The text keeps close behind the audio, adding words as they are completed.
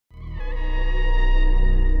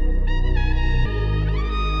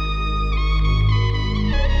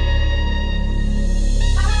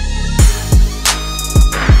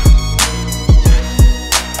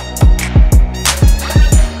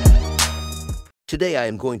Today I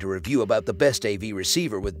am going to review about the best AV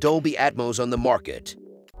receiver with Dolby Atmos on the market.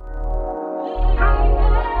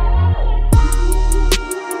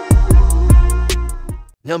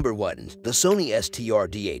 Number 1. The Sony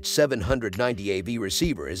STR-DH790 AV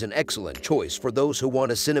receiver is an excellent choice for those who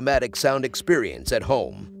want a cinematic sound experience at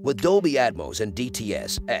home. With Dolby Atmos and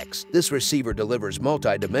DTS-X, this receiver delivers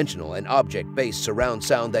multi-dimensional and object-based surround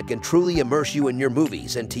sound that can truly immerse you in your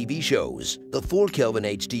movies and TV shows. The 4 Kelvin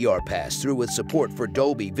HDR pass-through with support for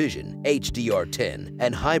Dolby Vision, HDR10,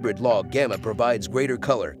 and hybrid log gamma provides greater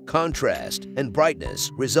color, contrast, and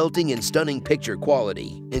brightness, resulting in stunning picture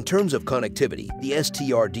quality. In terms of connectivity, the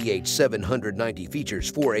STR-DH790 features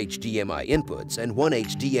 4 HDMI inputs and 1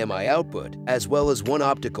 HDMI output, as well as 1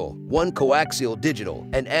 optical, 1 coaxial digital,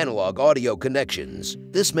 and analog audio connections.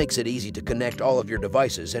 This makes it easy to connect all of your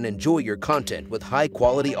devices and enjoy your content with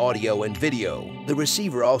high-quality audio and video. The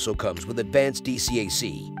receiver also comes with advanced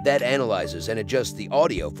DCAC that analyzes and adjusts the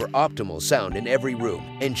audio for optimal sound in every room,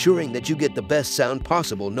 ensuring that you get the best sound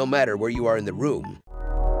possible no matter where you are in the room.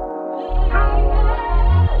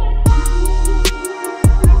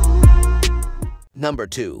 Number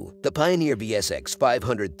 2. The Pioneer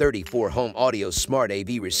VSX534 Home Audio Smart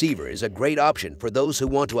AV Receiver is a great option for those who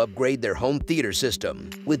want to upgrade their home theater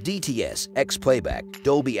system. With DTS-X Playback,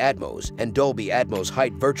 Dolby Atmos, and Dolby Atmos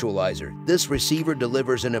Height Virtualizer, this receiver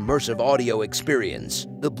delivers an immersive audio experience.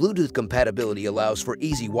 The Bluetooth compatibility allows for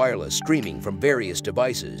easy wireless streaming from various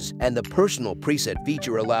devices, and the personal preset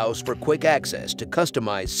feature allows for quick access to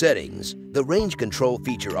customized settings. The range control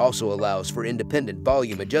feature also allows for independent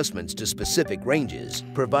volume adjustments to specific ranges,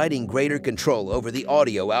 providing greater control over the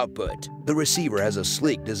audio output. The receiver has a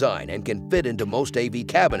sleek design and can fit into most AV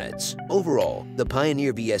cabinets. Overall, the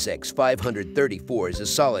Pioneer VSX534 is a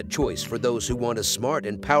solid choice for those who want a smart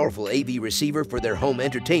and powerful AV receiver for their home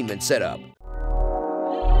entertainment setup.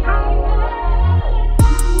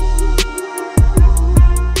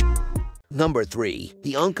 Number 3.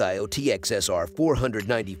 The Onkyo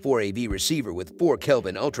TXSR494 AV receiver with 4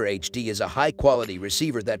 Kelvin Ultra HD is a high-quality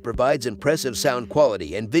receiver that provides impressive sound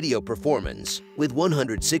quality and video performance. With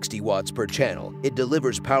 160 watts per channel, it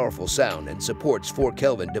delivers powerful sound and supports 4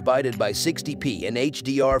 Kelvin divided by 60p and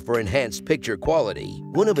HDR for enhanced picture quality.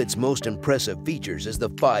 One of its most impressive features is the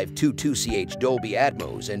 522CH Dolby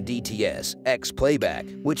Atmos and DTS-X Playback,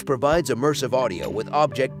 which provides immersive audio with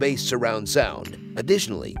object-based surround sound.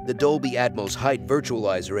 Additionally, the Dolby Atmos Height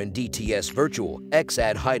Virtualizer and DTS Virtual X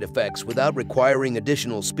add height effects without requiring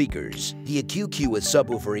additional speakers. The EQ with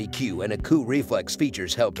subwoofer EQ and EQ reflex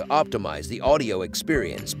features help to optimize the audio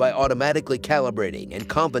experience by automatically calibrating and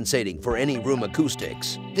compensating for any room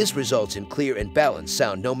acoustics. This results in clear and balanced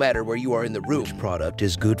sound no matter where you are in the room. Which product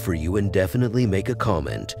is good for you, and definitely make a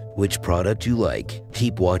comment which product you like.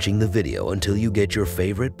 Keep watching the video until you get your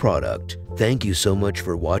favorite product. Thank you so much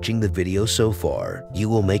for watching the video so far. You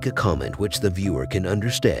will make a comment which the viewer can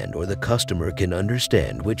understand or the customer can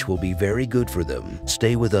understand, which will be very good for them.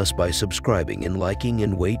 Stay with us by subscribing and liking,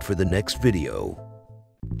 and wait for the next video.